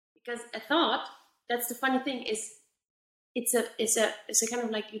Because a thought, that's the funny thing, is it's a kind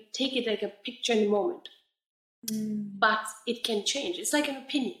of like, you take it like a picture in the moment, but it can change. It's like an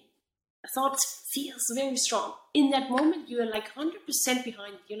opinion. A thought feels very strong. In that moment, you are like 100%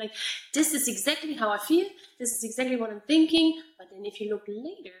 behind it. You're like, this is exactly how I feel. This is exactly what I'm thinking. But then if you look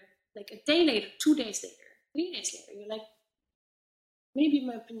later, like a day later, 2 days later, 3 days later, you're like, maybe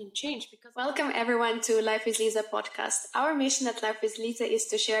my opinion changed. Because Welcome everyone to Life with Liza podcast. Our mission at Life with Liza is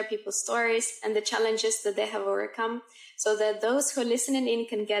to share people's stories and the challenges that they have overcome, so that those who are listening in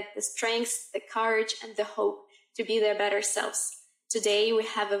can get the strength, the courage, and the hope to be their better selves. Today, we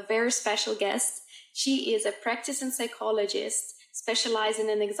have a very special guest. She is a practicing psychologist specializing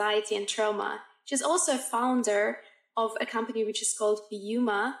in anxiety and trauma. She's also a founder of a company which is called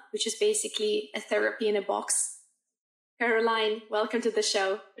Yuma, which is basically a therapy in a box. Caroline, welcome to the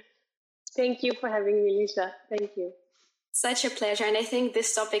show. Thank you for having me, Lisa. Thank you. Such a pleasure. And I think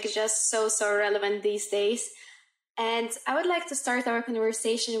this topic is just so relevant these days. And I would like to start our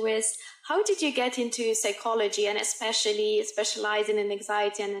conversation with, how did you get into psychology and especially specializing in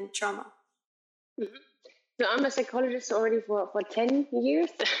anxiety and in trauma? Mm-hmm. So I'm a psychologist already for 10 years,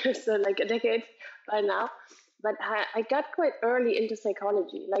 so like a decade by now. But I got quite early into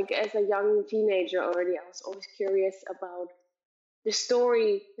psychology. Like as a young teenager already, I was always curious about the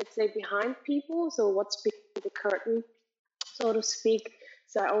story, let's say, behind people. So what's behind the curtain, so to speak.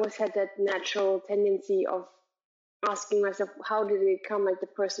 So I always had that natural tendency of asking myself, how did it come like the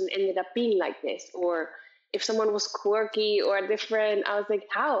person ended up being like this? Or if someone was quirky or different, I was like,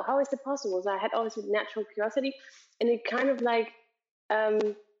 how is it possible? So I had always a natural curiosity. And it kind of like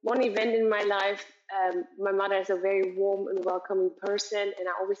one event in my life, my mother is a very warm and welcoming person, and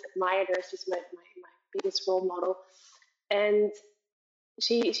I always admired her. She's my biggest role model. And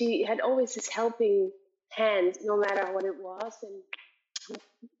she had always this helping hand, no matter what it was. And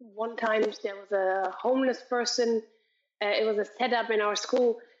one time there was a homeless person. It was a setup in our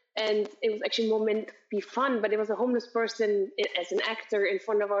school, and it was actually more meant to be fun, but it was a homeless person as an actor in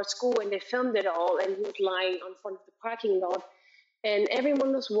front of our school, and they filmed it all, and he was lying on front of the parking lot, and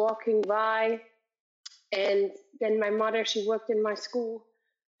everyone was walking by. And then my mother, she worked in my school,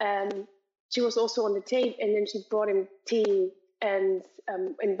 she was also on the tape, and then she brought him tea and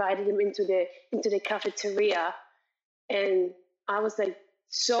invited him into the cafeteria. And I was like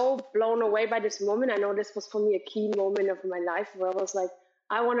so blown away by this moment. I know this was for me a key moment of my life where I was like,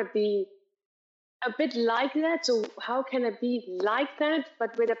 I want to be a bit like that. So how can I be like that,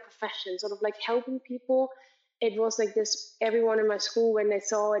 but with a profession, sort of like helping people? It was like this, everyone in my school, when they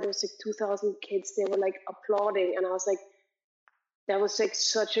saw it, was like 2,000 kids, they were like applauding. And I was like, that was like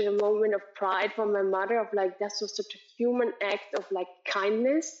such a moment of pride for my mother, of like, that was such a human act of like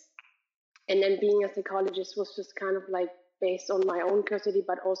kindness. And then being a psychologist was just kind of like based on my own curiosity,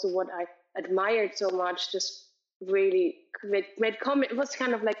 but also what I admired so much, just really it was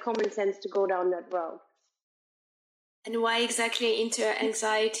kind of like common sense to go down that road. And why exactly into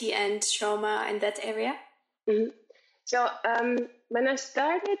anxiety and trauma in that area? Mm-hmm. So when I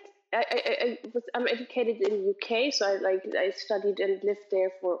started, I'm educated in the UK, so I studied and lived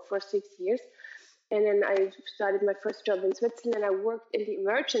there for 6 years. And then I started my first job in Switzerland. I worked in the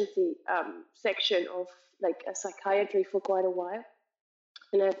emergency section of like a psychiatry for quite a while.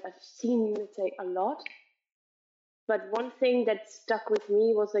 And I've seen, let's say, a lot. But one thing that stuck with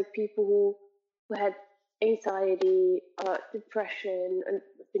me was like people who had anxiety, depression, and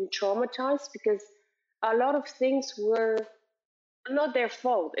been traumatized, because a lot of things were not their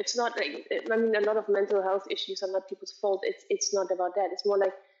fault. It's not like, I mean, a lot of mental health issues are not people's fault. It's not about that. It's more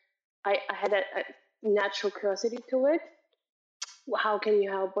like I had a natural curiosity to it. How can you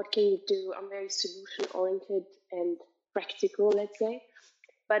help? What can you do? I'm very solution oriented and practical, let's say.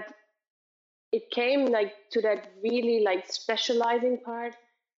 But it came like to that really like specializing part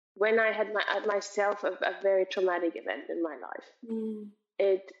when I had myself a very traumatic event in my life.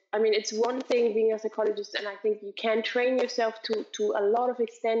 It's one thing being a psychologist, and I think you can train yourself to a lot of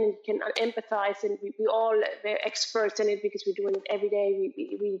extent, and you can empathize, and we all, we're experts in it because we're doing it every day.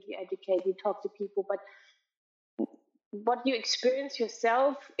 We read, we educate, we talk to people, but what you experience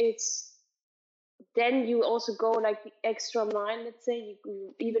yourself, it's then you also go like the extra mile, let's say,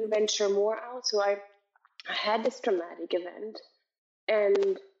 you even venture more out. So I had this traumatic event,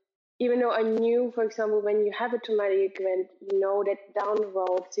 and even though I knew, for example, when you have a traumatic event, you know that down the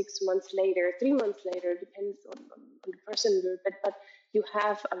road, 6 months later, 3 months later, depends on the person a little bit, but you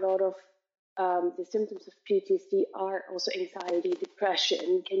have a lot of the symptoms of PTSD are also anxiety,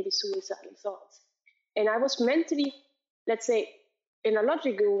 depression, can be suicidal thoughts. And I was mentally, let's say, in a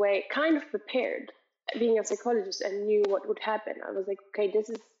logical way, kind of prepared. Being a psychologist, I knew what would happen. I was like, okay,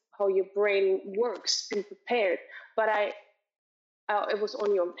 this is how your brain works, be prepared. But it was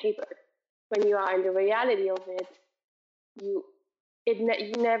only on paper. When you are in the reality of it, you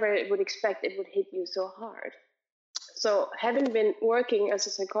never would expect it would hit you so hard. So having been working as a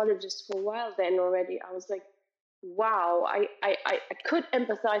psychologist for a while then already, I was like, wow, I could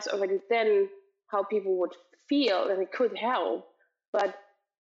empathize already then how people would feel, and it could help, but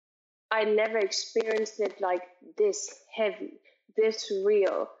I never experienced it like this heavy, this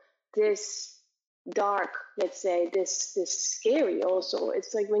real, this dark, let's say, this scary also.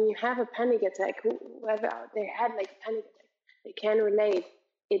 It's like when you have a panic attack, whoever out there had like a panic attack, they can relate.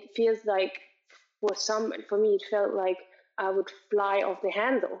 It feels like, for me, it felt like I would fly off the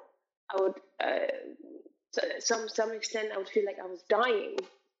handle. I would, to some extent, I would feel like I was dying.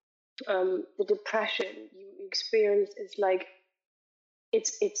 The depression you experience is like,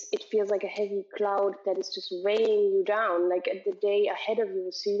 it feels like a heavy cloud that is just weighing you down. Like the day ahead of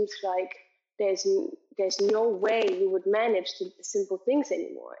you seems like there's no way you would manage the simple things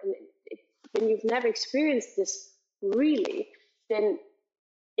anymore. And when you've never experienced this really, then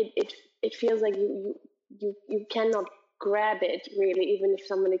it feels like you cannot grab it really, even if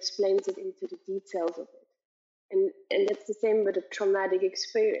someone explains it into the details of it. And that's the same with a traumatic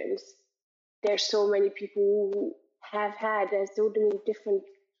experience. There's so many people who there's so many different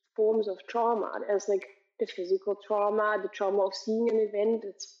forms of trauma. There's like the physical trauma, the trauma of seeing an event.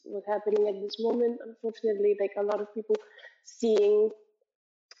 That's what's happening at this moment, unfortunately. Like a lot of people seeing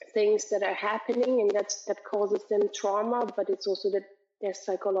things that are happening, and that causes them trauma. But it's also that there's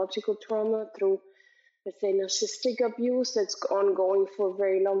psychological trauma through, let's say, narcissistic abuse that's ongoing for a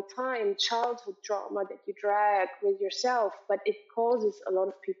very long time, childhood trauma that you drag with yourself, but it causes a lot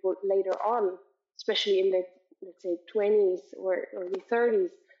of people later on, especially in the, let's say, 20s or early 30s,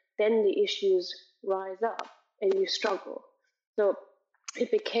 then the issues rise up and you struggle. So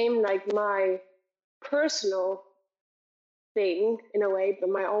it became like my personal thing in a way, but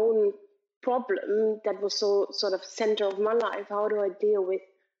my own problem that was so sort of center of my life. How do I deal with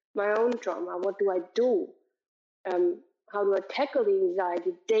my own trauma? What do I do? How do I tackle the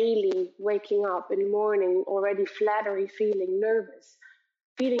anxiety daily, waking up in the morning, already fluttery, feeling nervous,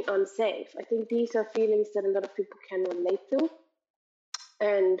 feeling unsafe? I think these are feelings that a lot of people can relate to.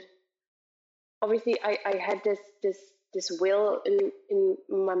 And obviously I had this will in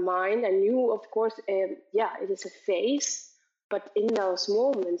my mind. I knew, of course, it is a phase, but in those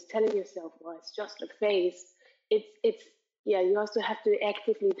moments, telling yourself, well, it's just a phase, you also have to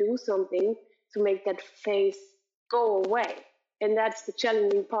actively do something to make that phase go away. And that's the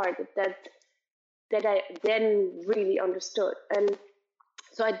challenging part that I then really understood. And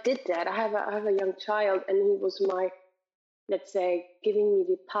so I did that. I have a young child, and he was my, let's say, giving me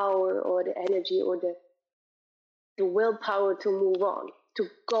the power or the energy or the willpower to move on, to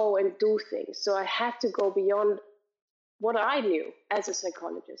go and do things. So I had to go beyond what I knew as a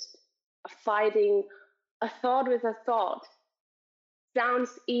psychologist. Fighting a thought with a thought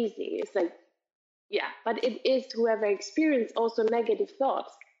sounds easy. It's like, yeah, but it is, whoever experienced also negative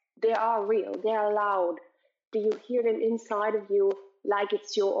thoughts, they are real, they are loud. Do you hear them inside of you like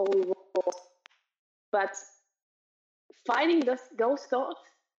it's your own voice? But fighting those thoughts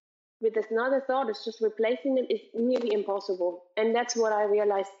with another thought, is just replacing them, is nearly impossible. And that's what I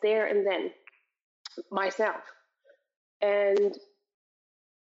realized there and then myself. And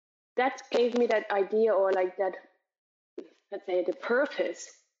that gave me that idea, or like that, let's say, the purpose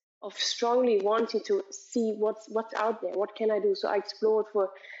of strongly wanting to see what's out there. What can I do? So I explored for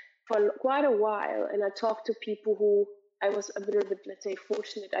quite a while, and I talked to people who I was a little bit, let's say,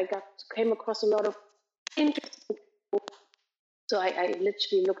 fortunate. I came across a lot of interesting people. So I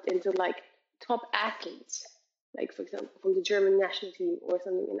literally looked into like top athletes, like for example from the German national team or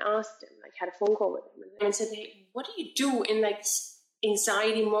something, and asked them, like had a phone call with them and said, hey, what do you do in like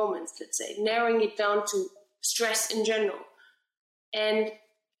anxiety moments, let's say, narrowing it down to stress in general? And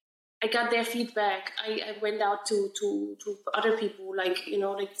I got their feedback. I went out to other people, like, you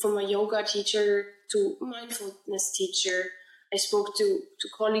know, like from a yoga teacher to mindfulness teacher. I spoke to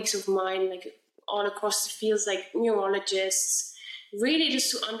colleagues of mine, like all across the fields, like neurologists, really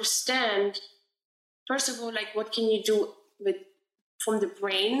just to understand, first of all, like what can you do from the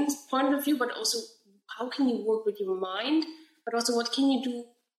brain's point of view, but also how can you work with your mind, but also what can you do,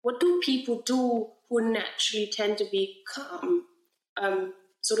 what do people do who naturally tend to be calm?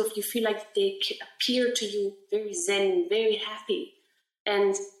 Sort of you feel like they appear to you very zen, very happy.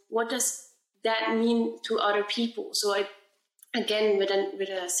 And what does that mean to other people? So I, again, with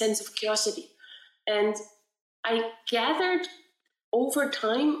a sense of curiosity. And I gathered over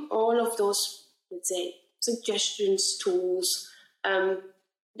time all of those, let's say, suggestions, tools,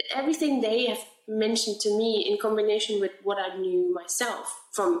 everything they have mentioned to me in combination with what I knew myself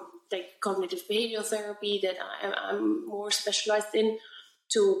from like cognitive behavioral therapy that I'm more specialized in,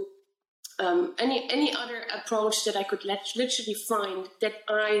 to any other approach that I could literally find that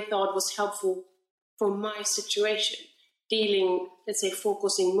I thought was helpful for my situation, dealing, let's say,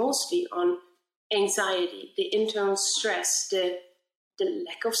 focusing mostly on anxiety, the internal stress, the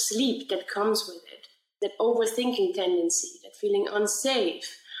lack of sleep that comes with it, that overthinking tendency, that feeling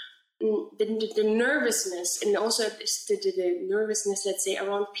unsafe, the nervousness, and also the nervousness, let's say,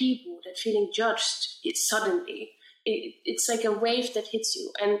 around people, that feeling judged suddenly. It's like a wave that hits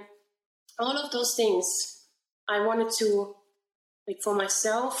you. And all of those things I wanted to, like, for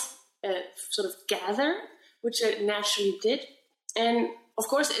myself, sort of gather, which I naturally did. And of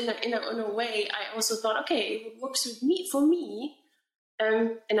course, in a way, I also thought, okay, it works with me, for me.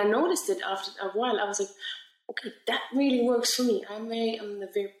 And I noticed it after a while. I was like, okay, that really works for me. I'm a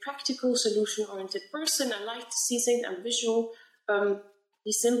very practical, solution-oriented person. I like to see things. I'm visual.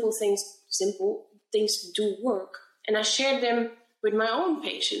 These simple things do work. And I shared them with my own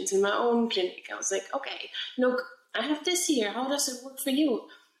patients in my own clinic. I was like, okay, look, I have this here. How does it work for you?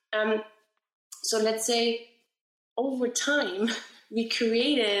 So let's say over time, we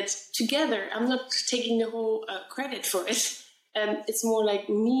created together. I'm not taking the whole credit for it. It's more like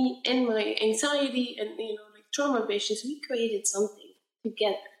me and my anxiety and, like trauma patients, we created something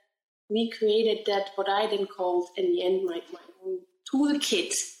together. We created that, what I then called in the end, my own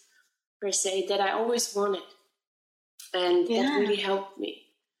toolkit, per se, that I always wanted. And that really helped me.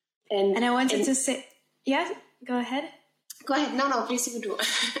 And I wanted to say, go ahead. Go ahead. No, please do.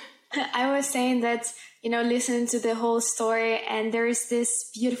 I was saying that, listening to the whole story, and there is this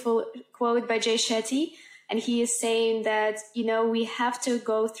beautiful quote by Jay Shetty, and he is saying that, we have to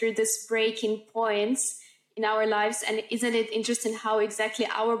go through this breaking points in our lives. And isn't it interesting how exactly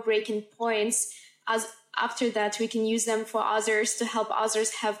our breaking points, as after that, we can use them for others to help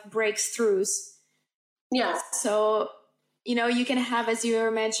others have breakthroughs. Yeah. So, you can have, as you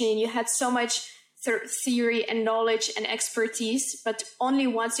were mentioning, you had so much theory and knowledge and expertise, but only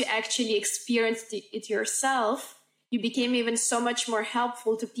once you actually experienced it yourself, you became even so much more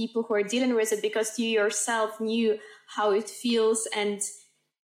helpful to people who are dealing with it, because you yourself knew how it feels and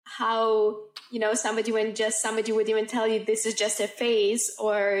how, somebody would even tell you this is just a phase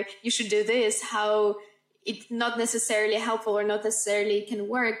or you should do this, how it's not necessarily helpful or not necessarily can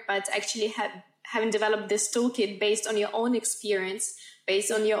work, but actually having developed this toolkit based on your own experience,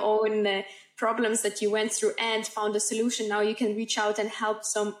 based on your own problems that you went through and found a solution, now you can reach out and help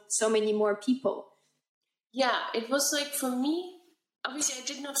so many more people. Yeah, it was like, for me, obviously I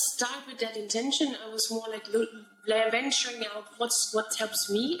did not start with that intention. I was more like venturing out what helps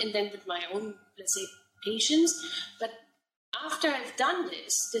me, and then with my own, let's say, patients. But after I've done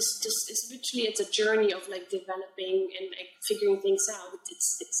this is literally, it's a journey of like developing and like figuring things out.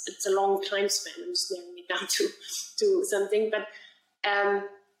 It's a long time span. I'm just narrowing it down to something. But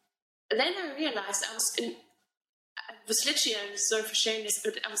then I realized I'm sorry for sharing this,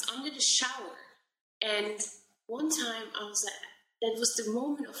 but I was under the shower. And one time that was the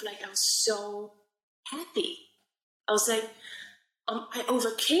moment of like, I was so happy. I was like, I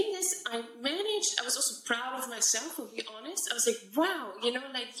overcame this. I managed. I was also proud of myself, to be honest. I was like, wow,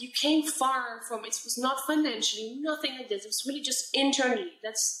 like you came far from, it was not financially, nothing like this. It was really just internally.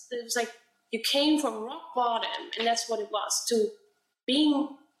 It was like, you came from rock bottom, and that's what it was, to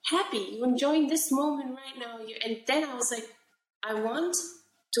being happy. You're enjoying this moment right now. And then I was like, I want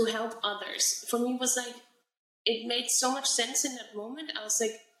to help others. For me, it was like, it made so much sense in that moment. I was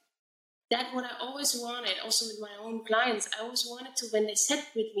like, that's what I always wanted, also with my own clients. I always wanted to, when they sat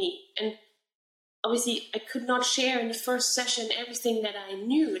with me, and obviously I could not share in the first session everything that I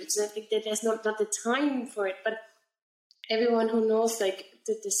knew. It's not like that there's not the time for it, but everyone who knows like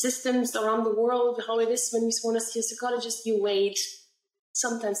the systems around the world, how it is when you want to see a psychologist, you wait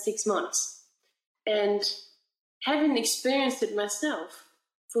sometimes 6 months. And having experienced it myself,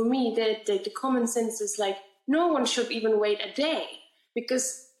 for me, the common sense is like, no one should even wait a day,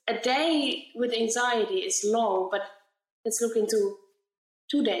 because a day with anxiety is long, but let's look into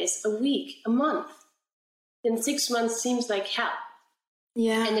 2 days, a week, a month. Then 6 months seems like hell.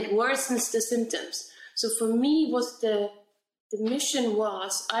 Yeah. And it worsens the symptoms. So for me, the mission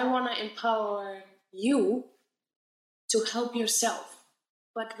was, I want to empower you to help yourself,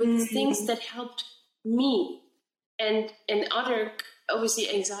 but with things that helped me and other, obviously,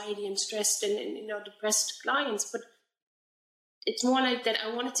 anxiety and stressed and depressed clients. But it's more like that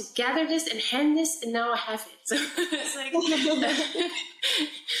I wanted to gather this and hand this, and now I have it. So it's like...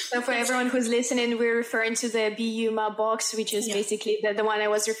 So for everyone who's listening, we're referring to the BUMA box, which is basically the one I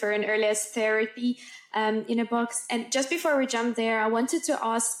was referring earlier as therapy in a box. And just before we jump there, I wanted to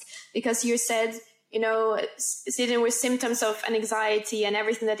ask, because you said, sitting with symptoms of an anxiety and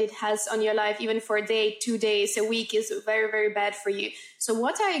everything that it has on your life, even for a day, 2 days, a week, is very, very bad for you. So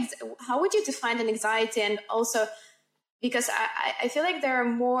how would you define an anxiety? And also, because I feel like there are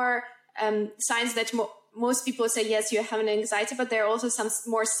more signs that most people say, yes, you have an anxiety, but there are also some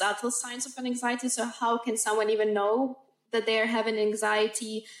more subtle signs of an anxiety. So how can someone even know that they are having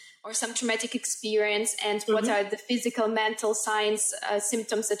anxiety or some traumatic experience? And what are the physical, mental signs,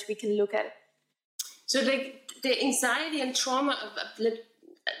 symptoms that we can look at? So the anxiety and trauma are a little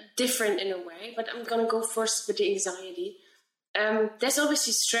different in a way, but I'm going to go first with the anxiety. There's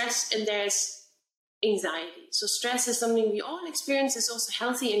obviously stress and there's anxiety. So stress is something we all experience. It's also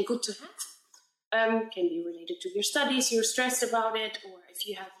healthy and good to have. Can be related to your studies, you're stressed about it, or if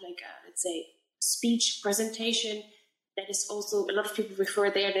you have like a, let's say, speech presentation, that is also, a lot of people refer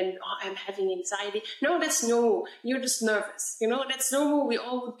there, then, I'm having anxiety. No, that's normal. You're just nervous. That's normal. We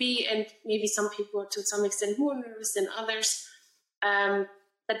all would be, and maybe some people are to some extent more nervous than others.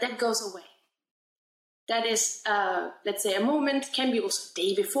 But that goes away. That is, let's say, a moment, can be also a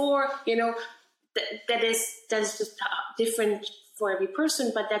day before, that is just different for every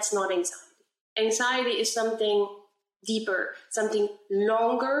person, but that's not anxiety. Anxiety is something deeper, something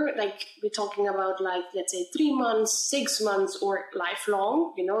longer, like we're talking about, like, let's say 3 months, 6 months, or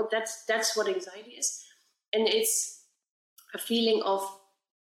lifelong. That's what anxiety is. And it's a feeling of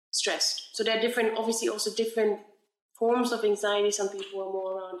stress. So there are different, obviously also different forms of anxiety. Some people are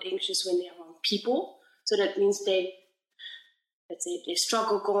more around anxious when they're around people. So that means they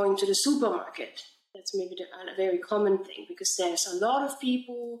struggle going to the supermarket. That's maybe a very common thing, because there's a lot of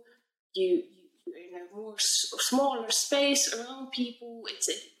people, you're in a more smaller space around people.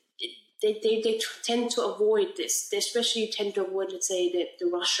 They tend to avoid this. They especially tend to avoid, let's say, the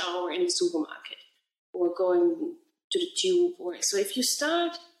rush hour in the supermarket or going to the tube. So if you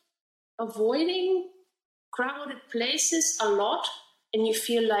start avoiding crowded places a lot, and you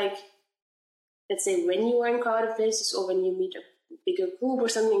feel like, let's say, when you are in crowded places or when you meet a bigger group or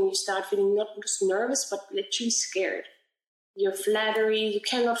something, you start feeling not just nervous, but literally scared. You're fluttery, you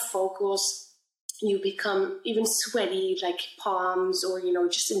cannot focus. You become even sweaty, like palms, or,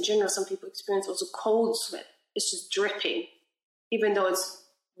 just in general, some people experience also cold sweat. It's just dripping, even though it's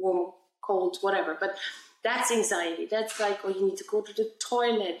warm, cold, whatever. But that's anxiety. That's like, you need to go to the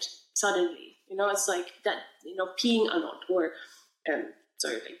toilet suddenly. It's like that, peeing a lot, or,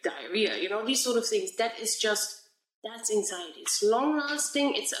 like diarrhea, these sort of things. That's anxiety. It's long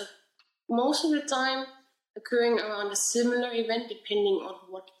lasting. It's most of the time occurring around a similar event, depending on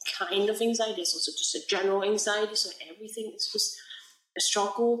what kind of anxiety. It's also just a general anxiety, so everything is just a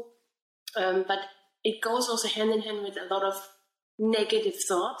struggle. But it goes also hand in hand with a lot of negative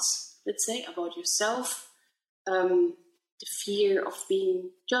thoughts, let's say, about yourself, the fear of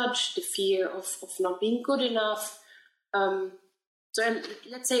being judged, the fear of not being good enough. So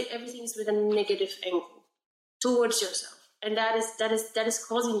let's say everything is with a negative angle towards yourself, and that is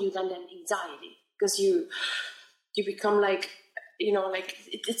causing you then anxiety. Because you become like,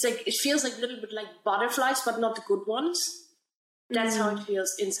 it's like, it feels like a little bit like butterflies, but not the good ones. That's how it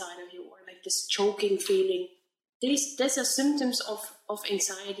feels inside of you, or like this choking feeling. These are symptoms of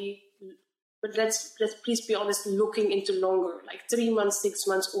anxiety, but let's please be honest, looking into longer, like 3 months, 6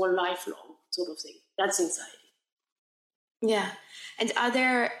 months, or lifelong sort of thing. That's anxiety. Yeah. And are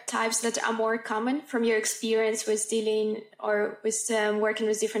there types that are more common from your experience with dealing or with working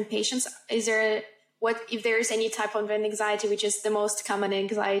with different patients? Is there, if there is any type of an anxiety which is the most common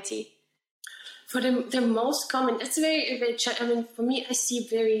anxiety? For the most common, it's very, very, for me, I see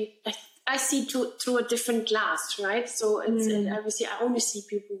through a different glass, right? So obviously I only see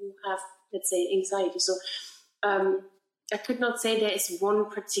people who have, let's say, anxiety. So I could not say there is one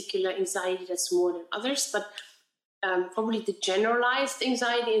particular anxiety that's more than others, but probably the generalized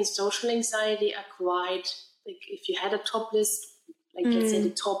anxiety and social anxiety are quite, like, if you had a top list, like let's say the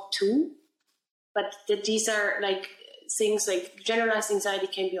top 2, but these are like things like generalized anxiety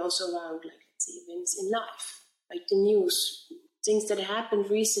can be also around, like, let's say, events in life, like the news, things that happened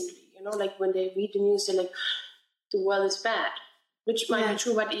recently, like when they read the news, they're like, the world is bad, which might be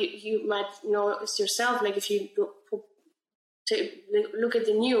true, but you might know it's yourself, like if you look at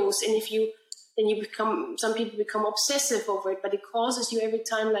the news, and some people become obsessive over it, but it causes you every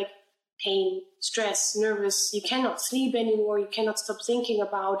time, like, pain, stress, nervous. You cannot sleep anymore. You cannot stop thinking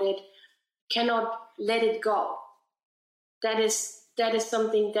about it. You cannot let it go. that is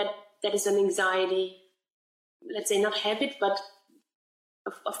something that is an anxiety, let's say not habit, but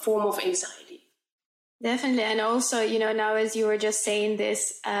a form of anxiety. Definitely. And also, now as you were just saying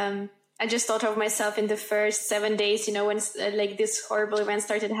this, I just thought of myself in the first 7 days, when like this horrible event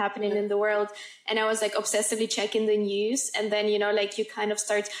started happening in the world, and I was like obsessively checking the news, and then, like you kind of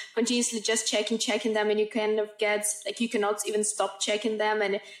start continuously just checking them, and you kind of get like, you cannot even stop checking them.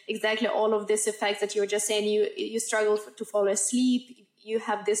 And exactly all of this effects that you were just saying, you struggle to fall asleep. You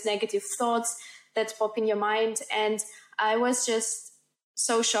have these negative thoughts that pop in your mind. And I was just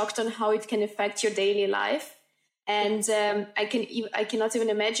so shocked on how it can affect your daily life. And I cannot even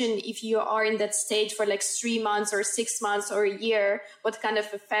imagine if you are in that state for like 3 months or 6 months or a year, what kind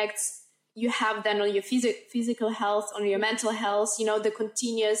of effects you have then on your physical health, on your mental health, the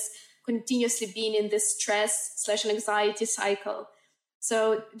continuously being in this stress/anxiety cycle.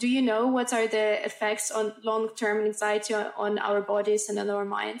 So do you know what are the effects on long-term anxiety on our bodies and on our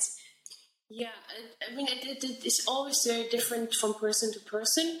minds? Yeah, I mean, it is always very different from person to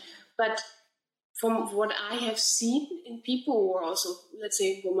person, but from what I have seen in people, or also, let's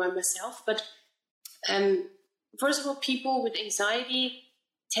say, myself, but first of all, people with anxiety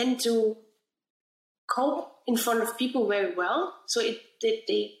tend to cope in front of people very well. So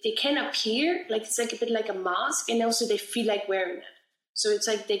they can appear like it's like a bit like a mask, and also they feel like wearing it. So it's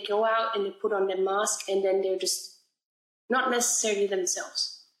like they go out and they put on their mask, and then they're just not necessarily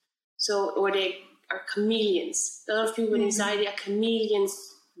themselves. So, or they are chameleons. A lot of people with anxiety are chameleons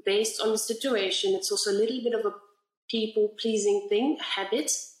based on the situation. It's also a little bit of a people-pleasing thing, a habit.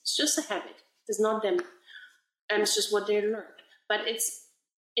 It's just a habit. It's not them. And it's just what they learned. But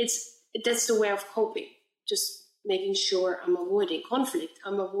that's the way of coping. Just making sure I'm avoiding conflict.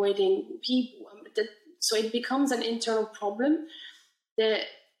 I'm avoiding people. So it becomes an internal problem that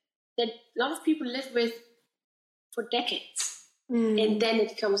a lot of people live with for decades. And then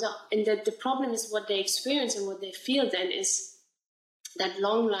it comes up. And the problem is what they experience and what they feel then is that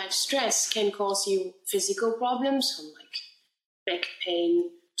long life stress can cause you physical problems, from like back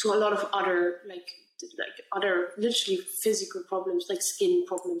pain to a lot of other like other literally physical problems, like skin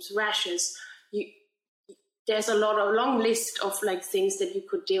problems, rashes. There's a long list of like things that you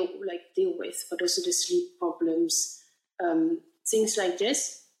could deal with, but also the sleep problems, things like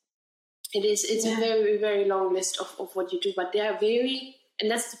this. It's a very, very long list of what you do, but they are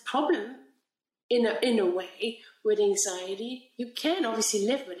and that's the problem in a way with anxiety. You can obviously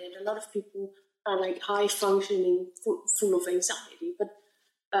live with it. A lot of people are like high functioning, full of anxiety, but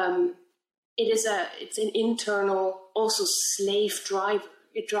it's an internal, also slave driver.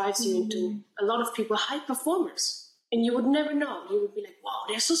 It drives you into a lot of people, high performers, and you would never know. You would be like, wow,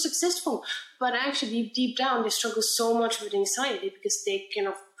 they're so successful, but actually deep down they struggle so much with anxiety because they kind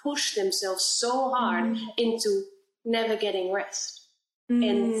of push themselves so hard into never getting rest.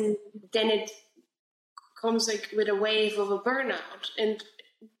 And then it comes like with a wave of a burnout.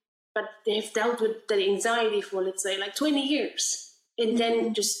 But they've dealt with the anxiety for, let's say, like 20 years. And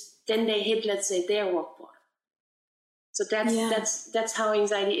then they hit, let's say, their rock bottom. So that's how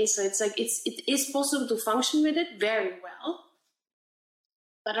anxiety is. So it's like it is possible to function with it very well.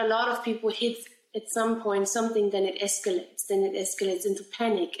 But a lot of people hit at some point something, then it escalates. Then it escalates into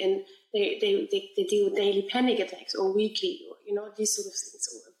panic, and they deal with daily panic attacks or weekly, or these sort of things,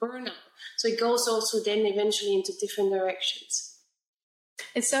 or burnout. So it goes also then eventually into different directions.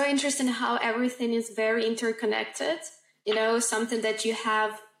 It's so interesting how everything is very interconnected. Something that you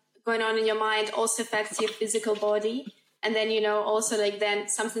have going on in your mind also affects your physical body. And then, also like then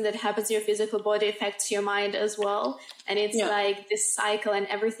something that happens in your physical body affects your mind as well. And it's like this cycle, and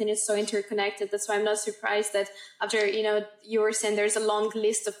everything is so interconnected. That's why I'm not surprised that after, you were saying there's a long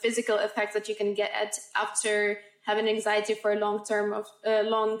list of physical effects that you can get after having anxiety for a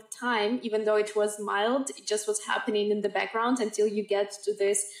long time, even though it was mild, it just was happening in the background until you get to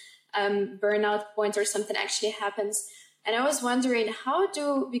this burnout point or something actually happens. And I was wondering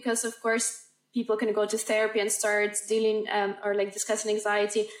because of course, people can go to therapy and start dealing or like discussing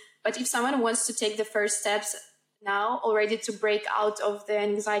anxiety. But if someone wants to take the first steps now already to break out of the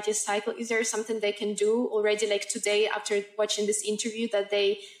anxiety cycle, is there something they can do already, like today after watching this interview, that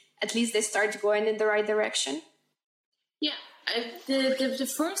they start going in the right direction? Yeah,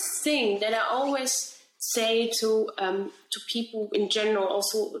 the first thing that I always say to people in general,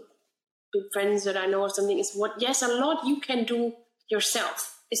 also with friends that I know or something, is a lot you can do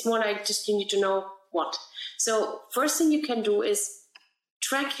yourself. It's more like just you need to know what. So first thing you can do is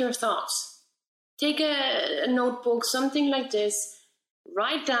track your thoughts. Take a notebook, something like this.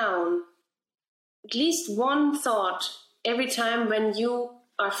 Write down at least one thought every time when you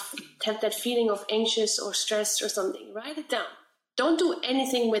have that feeling of anxious or stressed or something, write it down. Don't do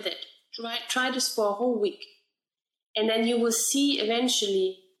anything with it. Try this for a whole week. And then you will see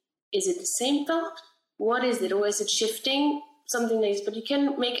eventually, is it the same thought? What is it? Or is it shifting? Something like this. But you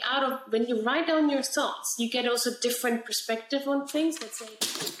can make out of, when you write down your thoughts, you get also different perspective on things. Let's say,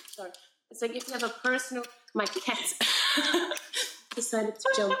 sorry. It's like if you have a personal, my cat decided to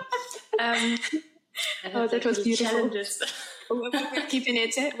jump. Oh, that was beautiful. Challenges. We're keeping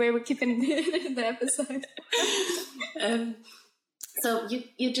it. We're keeping the episode. So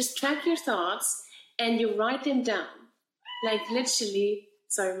you just track your thoughts and you write them down. Like literally,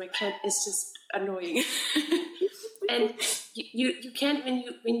 sorry, my cat is just annoying. And you can't,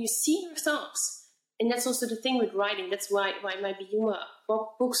 when you see your thoughts, and that's also the thing with writing. That's why my humor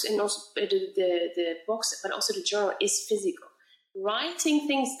books and also the box, but also the journal is physical. Writing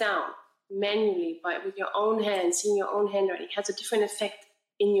things down manually with your own hands, in your own handwriting, has a different effect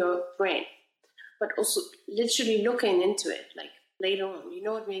in your brain. But also literally looking into it, like later on, you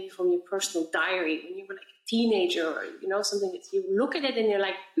know it maybe from your personal diary when you were like a teenager or something. You look at it and you're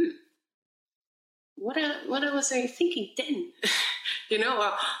like, what was I thinking then?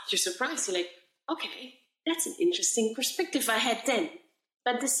 Or you're surprised. You're like, okay, that's an interesting perspective I had then.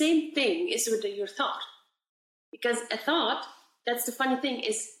 But the same thing is with your thought, because a thought. That's the funny thing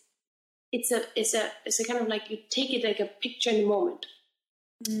is, it's a kind of like you take it like a picture in the moment,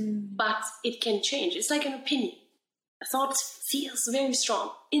 but it can change. It's like an opinion. A thought feels very strong.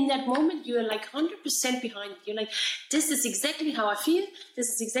 In that moment, you are like 100% behind it. You're like, this is exactly how I feel. This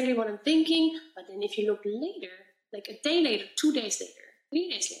is exactly what I'm thinking. But then if you look later, like a day later, 2 days later, 3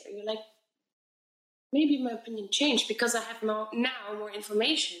 days later, you're like, maybe my opinion changed because I have now more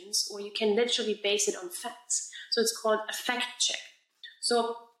information, or you can literally base it on facts. So it's called a fact check.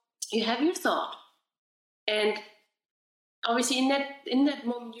 So you have your thought, and obviously in that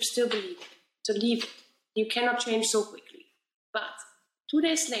moment you still believe it. So leave it. You cannot change so quickly. But 2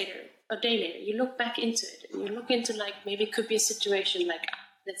 days later, a day later, you look back into it, and you look into, like, maybe it could be a situation like,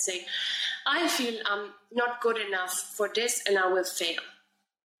 let's say, I feel I'm not good enough for this and I will fail.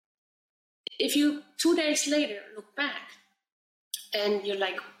 If you 2 days later look back and you're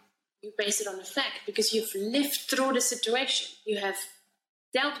like, you base it on a fact because you've lived through the situation, you have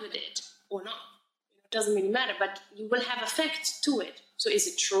dealt with it or not. It doesn't really matter, but you will have a fact to it. So is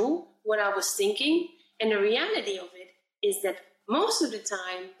it true what I was thinking? And the reality of it is that most of the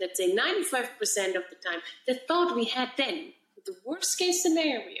time, let's say 95% of the time, the thought we had then, the worst case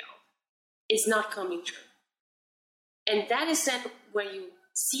scenario, is not coming true. And that is then where you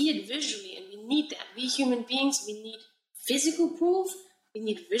see it visually, and we need that. We human beings, we need physical proof, we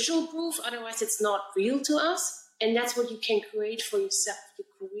need visual proof, otherwise it's not real to us. And that's what you can create for yourself. You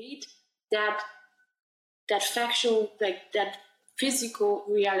create that factual, like that physical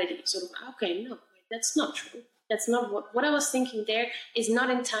reality. Sort of, okay, no, that's not true. That's not what I was thinking there is not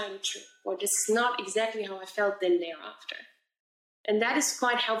entirely true. Or this is not exactly how I felt then thereafter. And that is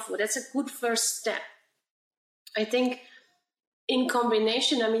quite helpful. That's a good first step. I think in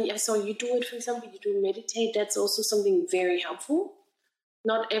combination, I saw you do it, for example, you do meditate. That's also something very helpful.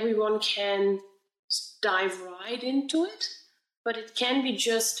 Not everyone can dive right into it, but it can be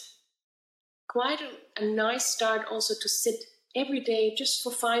just quite a nice start also to sit every day just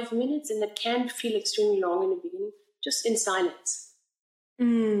for 5 minutes, and that can feel extremely long in the beginning, just in silence.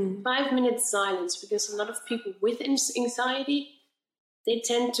 5 minutes silence, because a lot of people with anxiety, they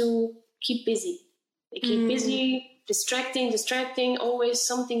tend to keep busy. They keep busy, distracting, always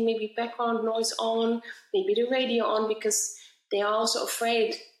something, maybe background noise on, maybe the radio on, because they are also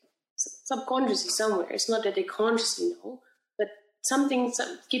afraid subconsciously somewhere. It's not that they consciously know, but something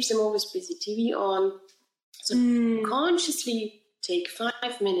keeps them always busy. TV on. So consciously take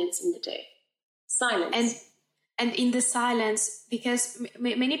 5 minutes in the day. Silence. And in the silence, because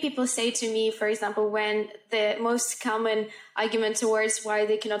many people say to me, for example, when the most common argument towards why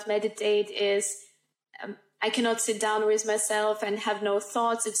they cannot meditate is, I cannot sit down with myself and have no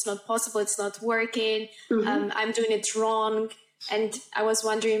thoughts. It's not possible. It's not working. I'm doing it wrong. And I was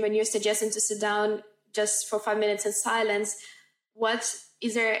wondering, when you're suggesting to sit down just for 5 minutes in silence, what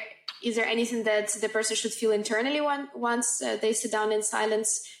is there anything that the person should feel internally once they sit down in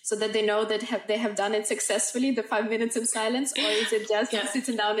silence, so that they know that they have done it successfully, the 5 minutes in silence? Or is it just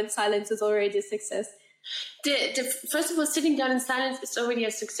sitting down in silence is already a success? First of all, sitting down in silence is already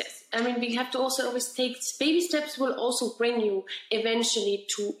a success. We have to also always take baby steps. Will also bring you eventually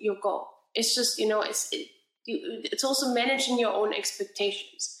to your goal. It's just, it's also managing your own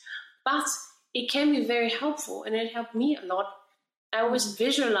expectations. But it can be very helpful, and it helped me a lot. I always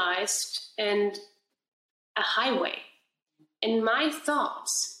visualized a highway, And my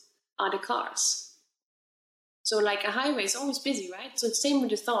thoughts are the cars. So like a highway is always busy, right? So it's same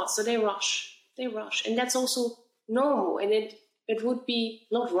with the thoughts. So they rush. And that's also normal. And it would be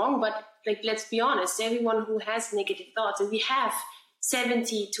not wrong, but like, let's be honest, everyone who has negative thoughts, and we have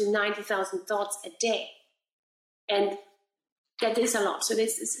 70 to 90,000 thoughts a day. And that is a lot. So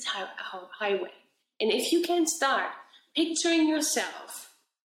this is highway. And if you can start picturing yourself,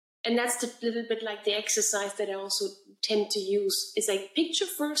 and that's the little bit like the exercise that I also tend to use, is like picture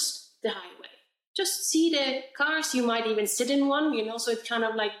first the highway. Just see the cars. You might even sit in one, so it kind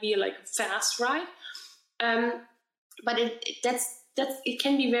of like be like a fast ride. But it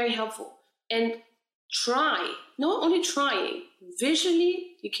can be very helpful. And not only trying,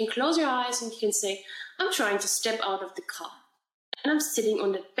 visually, you can close your eyes and you can say, I'm trying to step out of the car. And I'm sitting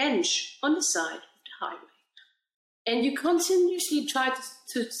on the bench on the side of the highway. And you continuously try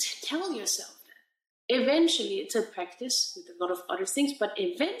to tell yourself that. Eventually, it's a practice with a lot of other things, but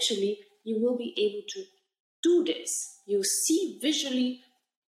eventually you will be able to do this. You see visually,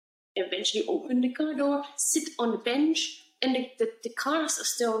 eventually open the car door, sit on the bench, and the cars are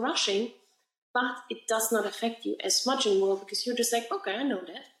still rushing, but it does not affect you as much anymore because you're just like, okay, I know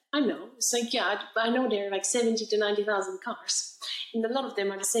that. I know. It's like, yeah, I know there are like 70 to 90,000 cars. And a lot of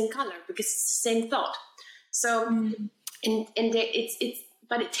them are the same color because it's the same thought. So,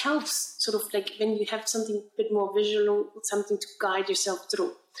 but it helps sort of like when you have something a bit more visual, something to guide yourself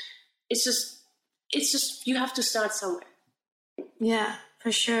through. It's just, you have to start somewhere. Yeah,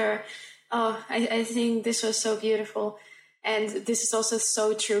 for sure. Oh, I think this was so beautiful. And this is also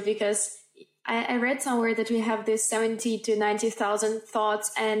so true because I read somewhere that we have this 70 to 90,000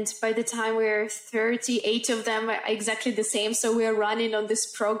 thoughts. And by the time we're 38 of them are exactly the same. So we're running on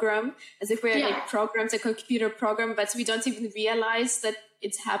this program as if we're like programmed a computer program, but we don't even realize that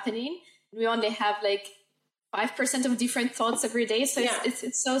it's happening. We only have like 5% of different thoughts every day. So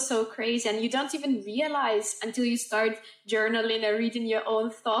it's so crazy. And you don't even realize until you start journaling and reading your own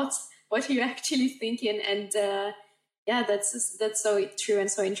thoughts, what you're actually thinking. And that's so true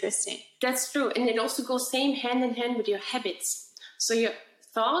and so interesting. That's true. And it also goes same hand in hand with your habits. So your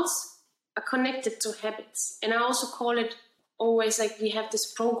thoughts are connected to habits. And I also call it always like we have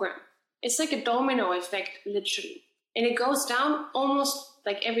this program. It's like a domino effect, literally. And it goes down almost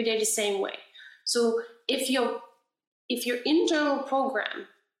like every day the same way. So if your internal program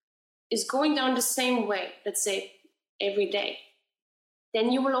is going down the same way, let's say every day,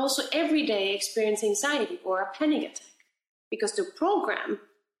 then you will also every day experience anxiety or a panic attack because the program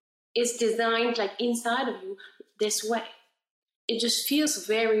is designed like inside of you this way. It just feels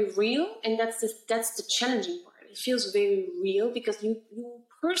very real, and that's the challenging part. It feels very real because you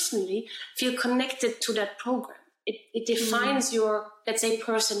personally feel connected to that program. It defines your, let's say,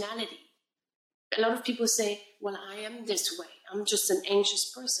 personality. A lot of people say, well, I am this way. I'm just an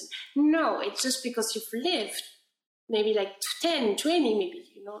anxious person. No, it's just because you've lived maybe like 10, 20, maybe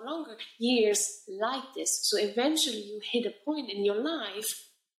longer years like this. So eventually you hit a point in your life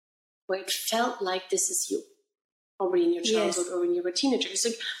where it felt like this is you. Probably in your childhood or when you were a teenager. It's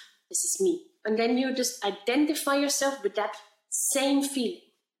like, this is me. And then you just identify yourself with that same feeling.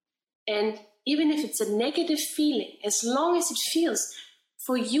 And even if it's a negative feeling, as long as it feels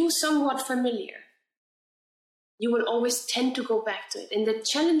for you somewhat familiar, you will always tend to go back to it. And the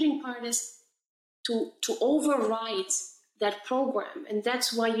challenging part is to override that program. And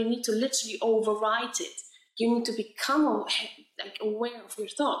that's why you need to literally override it. You need to become aware of your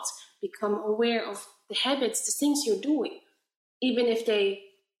thoughts, become aware of the habits, the things you're doing, even if they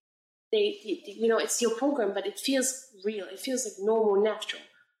it's your program, but it feels real. It feels like normal, natural.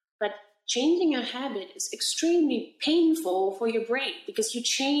 But changing a habit is extremely painful for your brain because you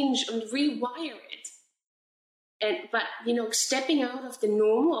change and rewire it. But stepping out of the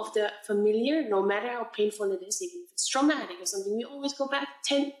normal, of the familiar, no matter how painful it is, even if it's traumatic or something, we always go back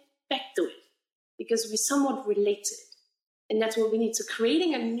to it because we somewhat relate to it. And that's what we need. So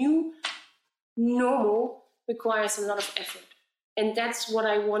creating a new normal requires a lot of effort. And that's what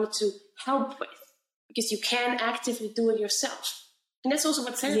I want to help with because you can actively do it yourself. And that's also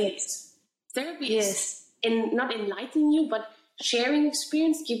what therapy is. Therapy is not enlightening you, but sharing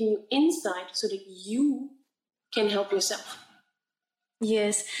experience, giving you insight so that you can help yourself.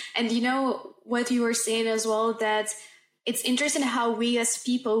 Yes. And what you were saying as well, that it's interesting how we as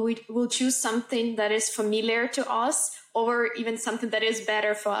people, we will choose something that is familiar to us or even something that is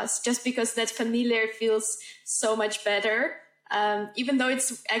better for us, just because that familiar feels so much better, even though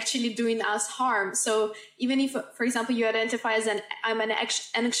it's actually doing us harm. So even if, for example, you identify as I'm an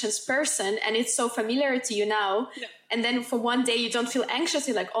anxious person and it's so familiar to you now, and then for one day you don't feel anxious,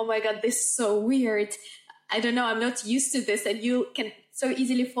 you're like, oh my God, this is so weird. I don't know, I'm not used to this. And you can so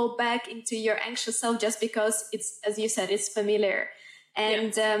easily fall back into your anxious self just because it's, as you said, it's familiar.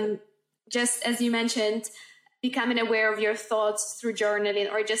 And just as you mentioned, becoming aware of your thoughts through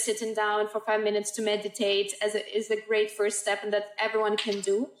journaling or just sitting down for 5 minutes to meditate is a great first step, and that everyone can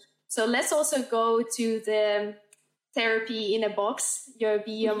do. So let's also go to the therapy in a box, your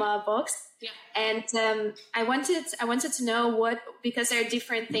BMA box. Yeah. And I wanted to know what, because there are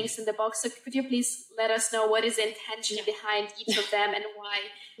different things in the box. So could you please let us know what is the intention behind each of them and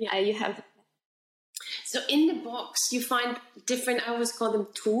why you have them? So in the box, you find different, I always call them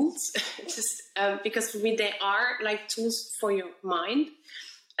tools, just because for me, they are like tools for your mind.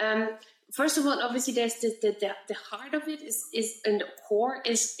 First of all, obviously, there's the heart of it is and the core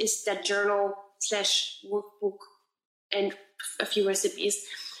is that journal / workbook and a few recipes.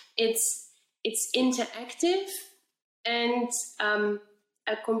 It's interactive and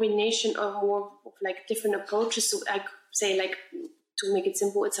a combination of more of like different approaches. So I say, like, to make it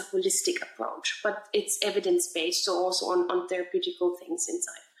simple, it's a holistic approach, but it's evidence-based, so also on therapeutical things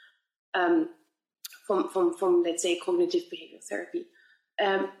inside, from let's say cognitive behavioral therapy.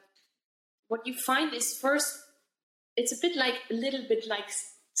 What you find is, first, it's a little bit like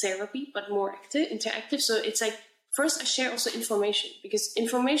therapy, but more interactive. So it's like, first I share also information, because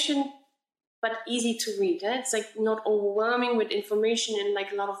information, but easy to read. It's like not overwhelming with information and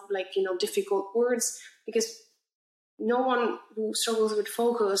like a lot of difficult words, because no one who struggles with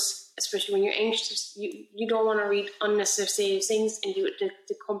focus, especially when you're anxious, you don't want to read unnecessary things, and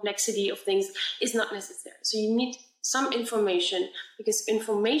the complexity of things is not necessary. So you need some information, because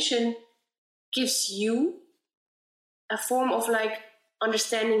information gives you a form of like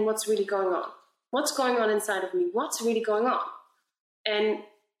understanding what's really going on. What's going on inside of me? What's really going on? And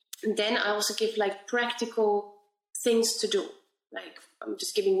then I also give like practical things to do. Like, I'm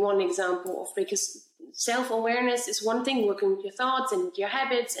just giving one example of, because self-awareness is one thing, working with your thoughts and with your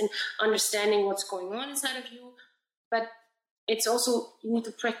habits and understanding what's going on inside of you. But it's also, you need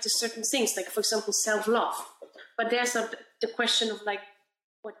to practice certain things, like, for example, self-love. But there's the question of like,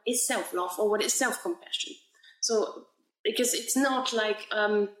 what is self-love or what is self-compassion? So, because it's not like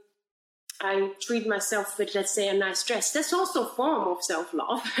I treat myself with, let's say, a nice dress. That's also a form of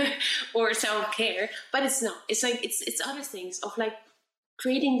self-love or self-care, but it's not. It's like, it's other things of like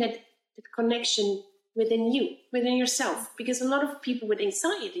creating that connection within you, within yourself. Because a lot of people with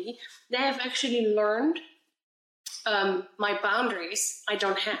anxiety, they have actually learned my boundaries I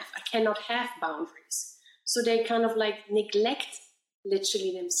don't have. I cannot have boundaries. So they kind of like neglect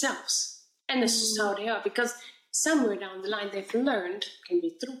literally themselves. And this is how they are, because somewhere down the line they've learned, can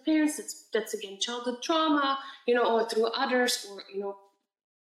be through parents, that's again childhood trauma, or through others, or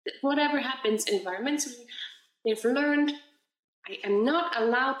whatever happens environmentally, they've learned, I am not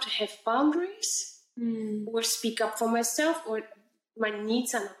allowed to have boundaries or speak up for myself, or my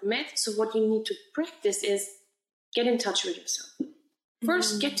needs are not met. So what you need to practice is get in touch with yourself.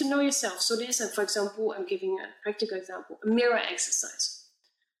 First, get to know yourself. So there's for example, I'm giving a practical example, a mirror exercise.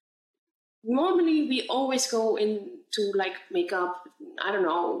 Normally, we always go into like makeup. I don't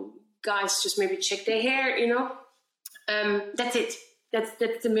know, guys just maybe check their hair. That's it.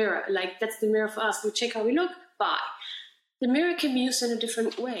 That's the mirror. Like, that's the mirror for us. We check how we look. Bye. The mirror can be used in a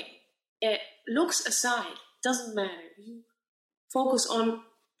different way. Looks aside, doesn't matter. You focus on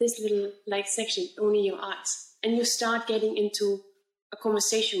this little like section, only your eyes, and you start getting into a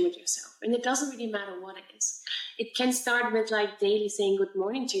conversation with yourself. And it doesn't really matter what it is. It can start with like daily saying good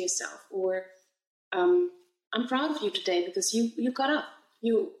morning to yourself, or I'm proud of you today because you got up,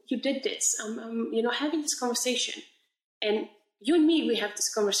 you did this. Having this conversation, and you and me, we have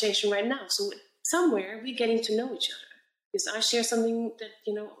this conversation right now. So somewhere we're getting to know each other, because I share something that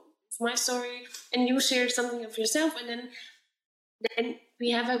of my story, and you share something of yourself, and then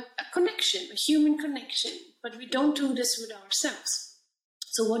we have a connection, a human connection. But we don't do this with ourselves.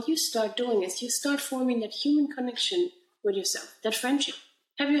 So what you start doing is you start forming that human connection with yourself, that friendship.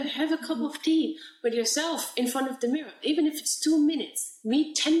 Have a cup of tea with yourself in front of the mirror, even if it's 2 minutes.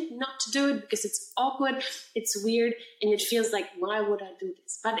 We tend not to do it because it's awkward, it's weird, and it feels like, why would I do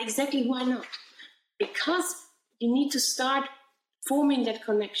this? But exactly why not? Because you need to start forming that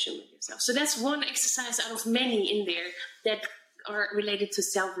connection with yourself. So that's one exercise out of many in there that are related to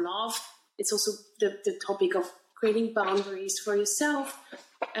self-love. It's also the topic of creating boundaries for yourself,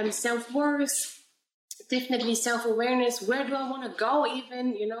 self-worth, definitely self-awareness. Where do I want to go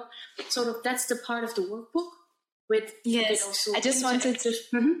even, sort of, that's the part of the workbook. I just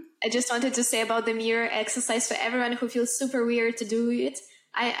wanted to say about the mirror exercise for everyone who feels super weird to do it.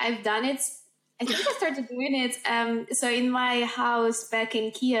 I've done it, I think I started doing it. So in my house back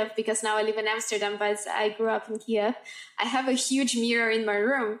in Kiev, because now I live in Amsterdam, but I grew up in Kiev, I have a huge mirror in my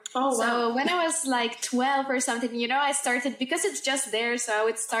room. Oh, wow. So when I was like 12 or something, you know, I started, because it's just there, so I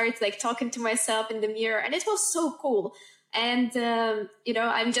would start like talking to myself in the mirror, and it was so cool. And, you know,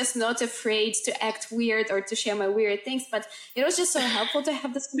 I'm just not afraid to act weird or to share my weird things, but it was just so helpful to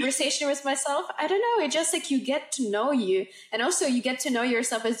have this conversation with myself. I don't know. It just like you get to know you, and also you get to know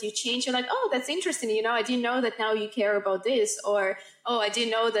yourself as you change. You're like, oh, that's interesting. You know, I didn't know that now you care about this, or, oh, I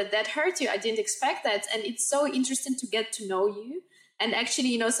didn't know that that hurt you. I didn't expect that. And it's so interesting to get to know you. And actually,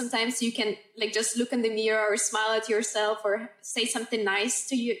 you know, sometimes you can like just look in the mirror or smile at yourself or say something nice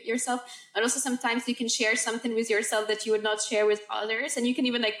to yourself. And also sometimes you can share something with yourself that you would not share with others. And you can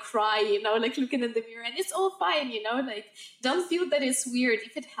even like cry, you know, like looking in the mirror, and it's all fine, you know, like don't feel that it's weird.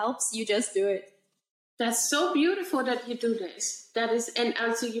 If it helps, you just do it. That's so beautiful that you do this. That is, and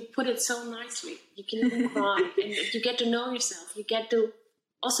also you put it so nicely. You can even cry and you get to know yourself. You get to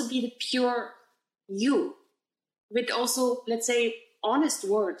also be the pure you with also, let's say, honest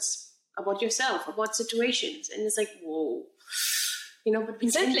words about yourself, about situations. And it's like, whoa, you know, but we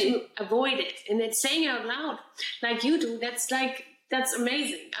tend to avoid it. And then saying it out loud like you do, that's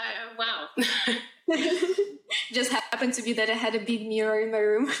amazing. Wow. Just happened to be that I had a big mirror in my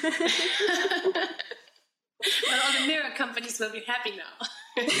room. Well, all the mirror companies will be happy now.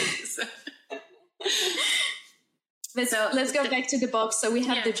 Let's go back to the box. So we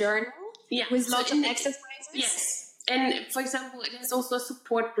have the journal with lots of exercises. Yes. And for example, there's also a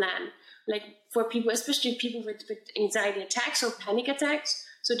support plan, like for people, especially people with anxiety attacks or panic attacks,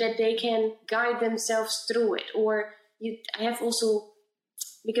 so that they can guide themselves through it. Or I have also,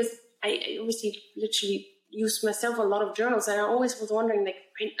 because I obviously literally use myself a lot of journals, and I always was wondering, like,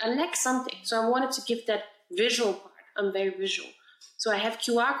 I lack something. So I wanted to give that visual part. I'm very visual. So I have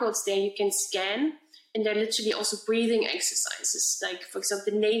QR codes there you can scan, and they're literally also breathing exercises. Like, for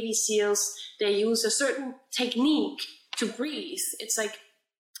example, the Navy SEALs, they use a certain technique to breathe. It's like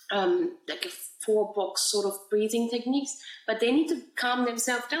a 4-box sort of breathing techniques, but they need to calm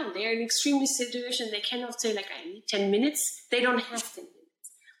themselves down. They're in an extremely situation. They cannot say, like, I need 10 minutes. They don't have 10 minutes.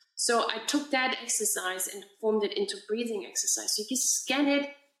 So I took that exercise and formed it into breathing exercise. So you can scan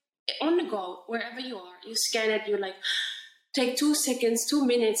it on the go, wherever you are. You scan it, you're like, take 2 seconds, 2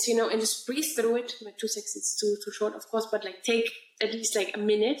 minutes, you know, and just breathe through it. Like 2 seconds is too short, of course, but like take at least like a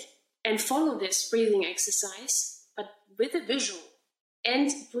minute and follow this breathing exercise, but with a visual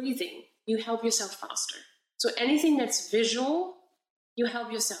and breathing, you help yourself faster. So anything that's visual, you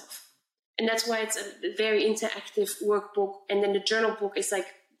help yourself. And that's why it's a very interactive workbook. And then the journal book is like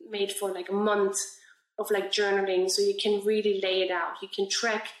made for like a month of like journaling. So you can really lay it out. You can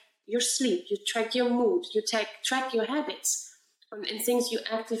track your sleep, you track your mood, you track your habits and things you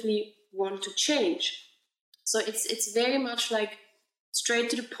actively want to change. So it's very much like straight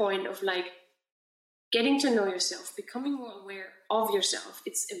to the point of like getting to know yourself, becoming more aware of yourself.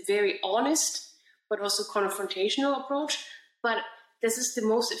 It's a very honest but also confrontational approach, but this is the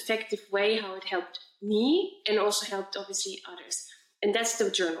most effective way how it helped me and also helped obviously others. And that's the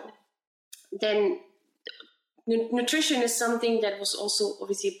journal. Then nutrition is something that was also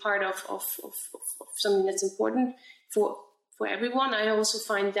obviously part of something that's important for everyone. I also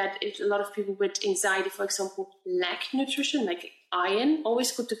find that a lot of people with anxiety, for example, lack nutrition, like iron.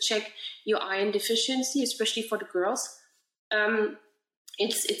 Always good to check your iron deficiency, especially for the girls.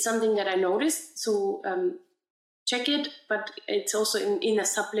 It's something that I noticed. So check it, but it's also in a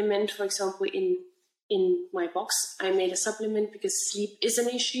supplement. For example, in my box, I made a supplement because sleep is an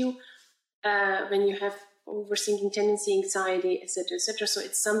issue when you have overthinking tendency, anxiety, etc., etc. So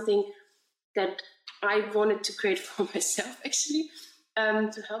it's something that I wanted to create for myself, actually,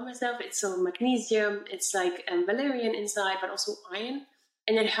 to help myself. It's so magnesium, it's like valerian inside, but also iron,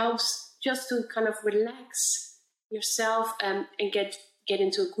 and it helps just to kind of relax yourself and get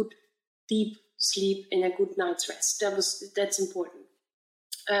into a good deep sleep and a good night's rest. That's important.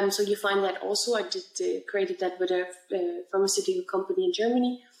 So you find that also. I created that with a pharmaceutical company in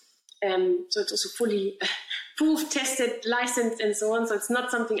Germany. So it's also fully approved, tested, licensed, and so on. So it's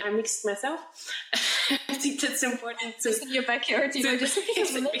not something I mixed myself. I think that's important. Just in your backyard, you know, just a bit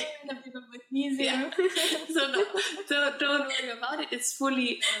of magnesium. So no, don't worry about it. It's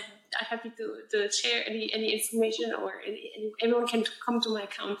fully. I'm happy to share any information, or everyone can come to my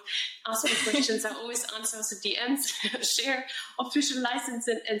account, ask me questions. I always answer also DMs, share official license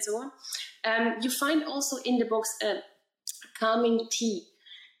and so on. You find also in the box a calming tea.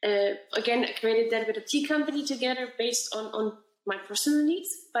 Again, I created that with a tea company together based on my personal needs.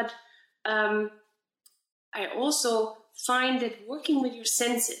 But I also find that working with your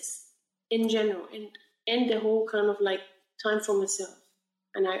senses in general, and the whole kind of like time for myself.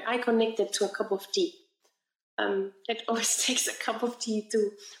 And I connect that to a cup of tea. It always takes a cup of tea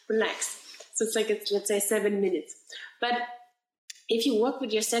to relax. So it's like, let's say 7 minutes. But if you work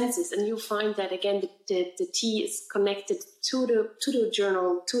with your senses and you find that, again, the tea is connected to the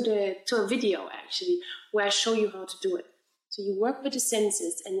journal, to a video, actually, where I show you how to do it. So you work with the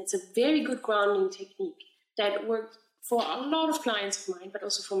senses, and it's a very good grounding technique that worked for a lot of clients of mine, but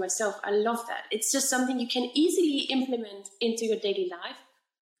also for myself. I love that. It's just something you can easily implement into your daily life,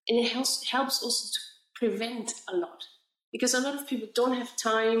 and it helps also to prevent a lot, because a lot of people don't have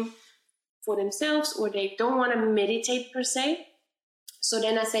time for themselves, or they don't want to meditate per se. So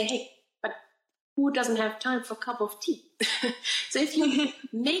then I say, hey, but who doesn't have time for a cup of tea? So if you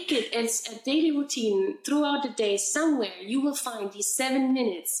make it as a daily routine throughout the day, somewhere you will find these 7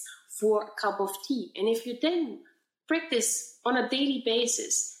 minutes for a cup of tea. And if you then practice on a daily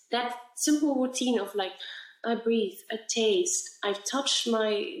basis that simple routine of like, I breathe, I taste, I've touched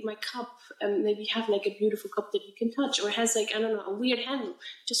my cup, maybe have like a beautiful cup that you can touch, or has like, I don't know, a weird handle.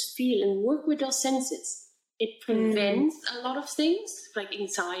 Just feel and work with those senses. It prevents a lot of things like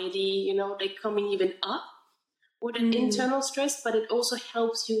anxiety, like coming even up, or the internal stress, but it also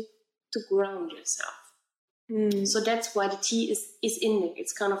helps you to ground yourself. So that's why the tea is in there.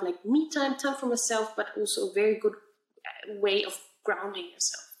 It's kind of like me time for myself, but also a very good way of grounding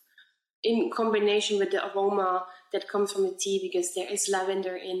yourself, in combination with the aroma that comes from the tea, because there is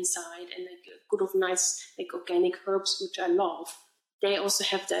lavender inside, and like a good of nice like organic herbs, which I love. They also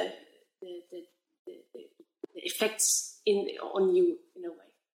have the effects on you in a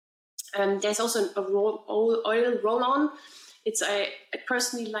way. There's also a oil roll-on. I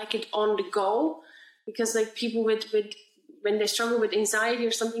personally like it on the go, because like people with when they struggle with anxiety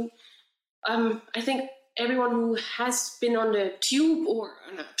or something, I think everyone who has been on the tube or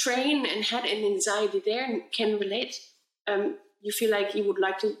on a train and had an anxiety there can relate. You feel like you would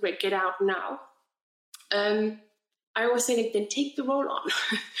like to get out now. I always say, like, then take the roll on,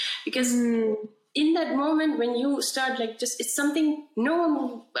 because in that moment when you start, like, just, it's something no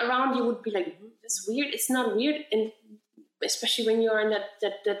one around you would be like, that's weird. It's not weird. And especially when you're in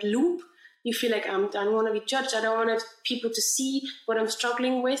that loop, you feel like, I don't want to be judged. I don't want people to see what I'm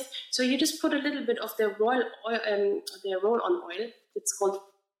struggling with. So you just put a little bit of the roll-on oil. It's called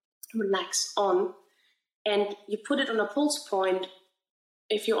Relax On. And you put it on a pulse point.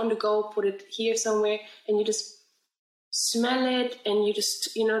 If you're on the go, put it here somewhere, and you just smell it, and you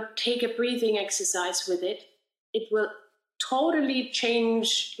just, take a breathing exercise with it. It will totally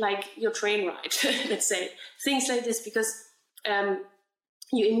change, like, your train ride, let's say. Things like this, because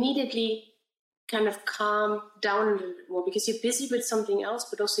you immediately kind of calm down a little bit more, because you're busy with something else.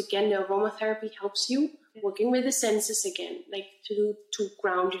 But also, again, the aromatherapy helps you working with the senses again, like to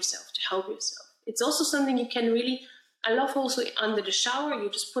ground yourself, to help yourself. It's also something you can really, I love also under the shower. You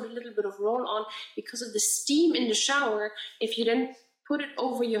just put a little bit of roll on, because of the steam in the shower. If you then put it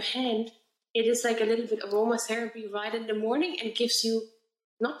over your hand, it is like a little bit aromatherapy right in the morning, and gives you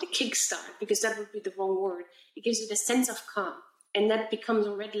not the kickstart, because that would be the wrong word. It gives you the sense of calm, and that becomes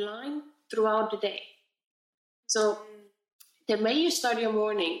a red line throughout the day. So the way you start your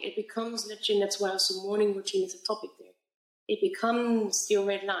morning, it becomes literally, and that's why also morning routine is a topic there. It becomes your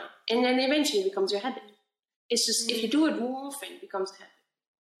red line, and then eventually it becomes your habit. It's just, if you do it more often, it becomes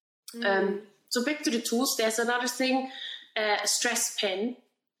a habit. So back to the tools, there's another thing, a stress pen.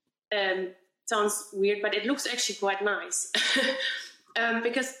 Sounds weird, but it looks actually quite nice.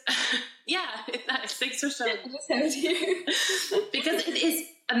 Because, yeah, it's nice. Thanks for showing. Because it is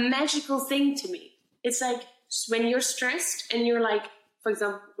a magical thing to me. It's like when you're stressed and you're like, for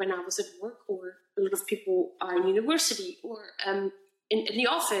example, when I was at work, or a lot of people are in university, or in the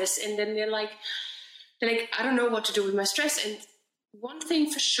office, and then they're like, I don't know what to do with my stress. And one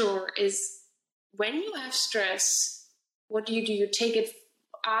thing for sure is, when you have stress, what do? You take it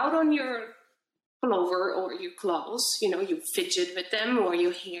out on your pullover or your clothes, you fidget with them, or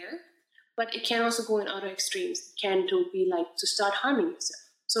your hair. But it can also go in other extremes. It can be like to start harming yourself.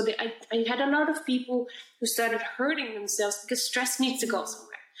 So I had a lot of people who started hurting themselves, because stress needs to go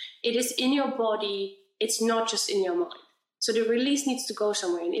somewhere. It is in your body. It's not just in your mind. So the release needs to go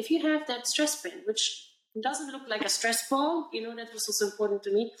somewhere. And if you have that stress pen, which doesn't look like a stress ball, that was also important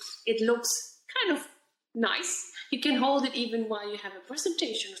to me. It looks kind of nice. You can hold it even while you have a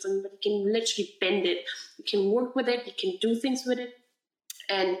presentation or something, but you can literally bend it. You can work with it. You can do things with it.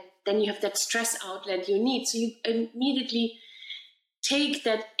 And then you have that stress outlet you need. So you immediately take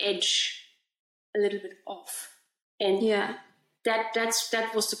that edge a little bit off. And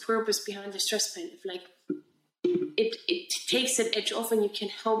that was the purpose behind the stress pen. Like, it takes that edge off, and you can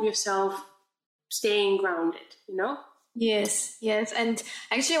help yourself staying grounded, you know? Yes. And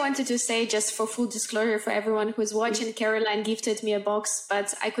actually I wanted to say, just for full disclosure for everyone who's watching, Caroline gifted me a box,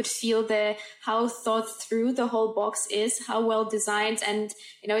 but I could feel how thought through the whole box is, how well designed, and,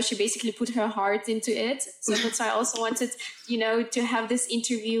 you know, she basically put her heart into it. So that's why I also wanted, you know, to have this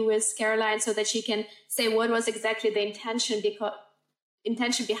interview with Caroline so that she can say what was exactly the intention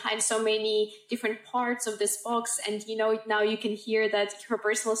behind so many different parts of this box. And, you know, now you can hear that her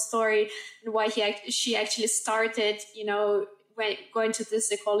personal story and why she actually started, you know, when going to the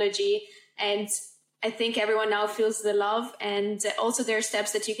psychology. And I think everyone now feels the love. And also there are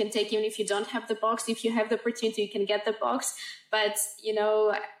steps that you can take even if you don't have the box. If you have the opportunity, you can get the box. But, you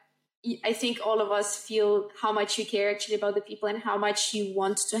know, I think all of us feel how much you care actually about the people and how much you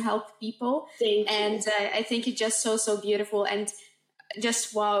want to help people. Thank you. And I think it's just so beautiful. And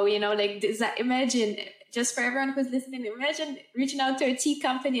just wow, you know, like imagine, just for everyone who's listening, imagine reaching out to a tea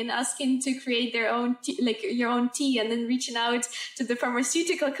company and asking to create their own tea, like your own tea, and then reaching out to the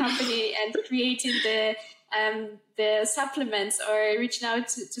pharmaceutical company and creating the supplements, or reaching out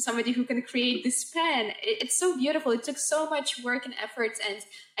to somebody who can create this pen. It's so beautiful. It took so much work and effort, and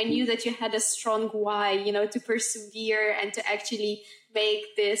I knew that you had a strong why, you know, to persevere and to actually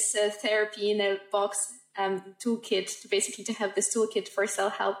make this therapy in a box toolkit, to have this toolkit for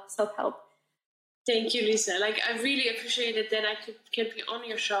self-help. Thank you, Lisa. Like, I really appreciated that I can be on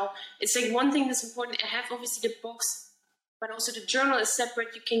your show. It's like one thing that's important. I have obviously the box, but also the journal is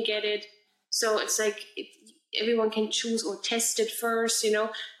separate. You can get it. So it's like everyone can choose or test it first, you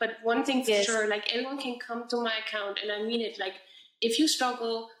know. But one thing for sure, like everyone can come to my account, and I mean it. Like, if you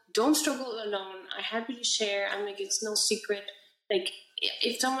struggle, don't struggle alone. I happily share. I'm like, it's no secret. Like,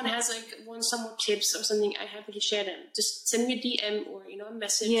 if someone has wants some more tips or something, I happily share them. Just send me a DM or, you know, a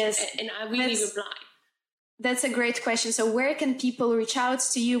message, and I really reply. That's a great question. So where can people reach out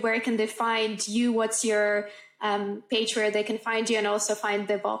to you? Where can they find you? What's your page where they can find you and also find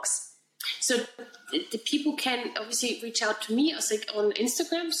the box? So the people can obviously reach out to me as on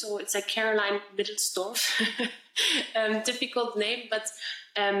Instagram. So it's like Caroline Middelsdorf. Difficult name, but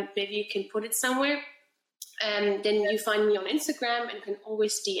maybe you can put it somewhere. And then you find me on Instagram and can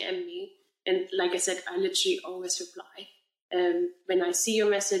always DM me. And like I said, I literally always reply. When I see your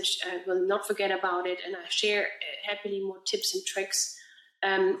message, I will not forget about it. And I share happily more tips and tricks.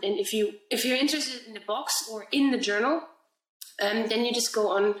 And if you're interested in the box or in the journal, then you just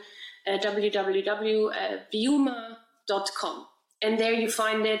go on www.viuma.com. And there you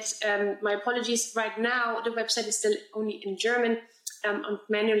find it. My apologies, right now the website is still only in German. I'm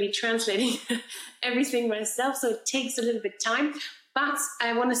manually translating everything myself, so it takes a little bit time. But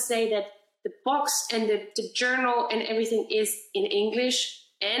I want to say that the box and the journal and everything is in English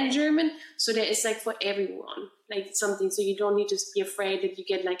and German, so there is like for everyone, like something. So you don't need to be afraid that you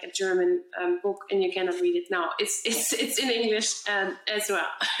get like a German book and you cannot read it now. It's in English as well.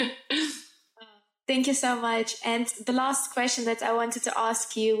 Thank you so much. And the last question that I wanted to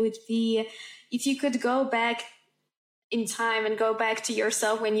ask you would be, if you could go back in time and go back to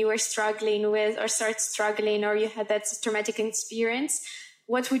yourself when you were struggling with or start struggling or you had that traumatic experience,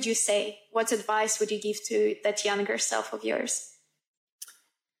 what would you say? What advice would you give to that younger self of yours?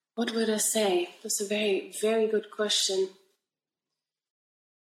 What would I say? That's a very, very good question.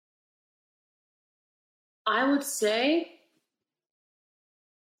 I would say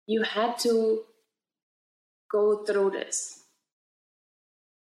you had to go through this.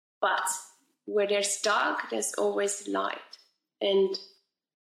 But where there's dark, there's always light. And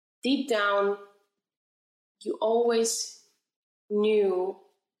deep down, you always knew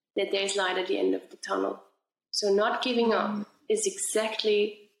that there's light at the end of the tunnel. So not giving up is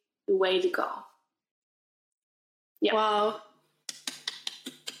exactly the way to go. Yeah. Wow.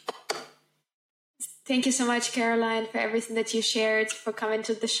 Thank you so much, Caroline, for everything that you shared, for coming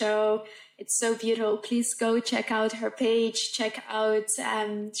to the show. It's so beautiful. Please go check out her page. Check out,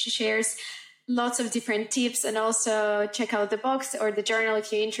 she shares lots of different tips, and also check out the box or the journal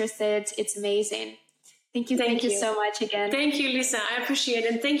if you're interested. It's amazing. Thank you so much again. Thank you, Lisa. I appreciate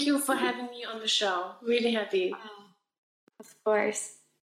it. And thank you for having me on the show. Really happy. Of course.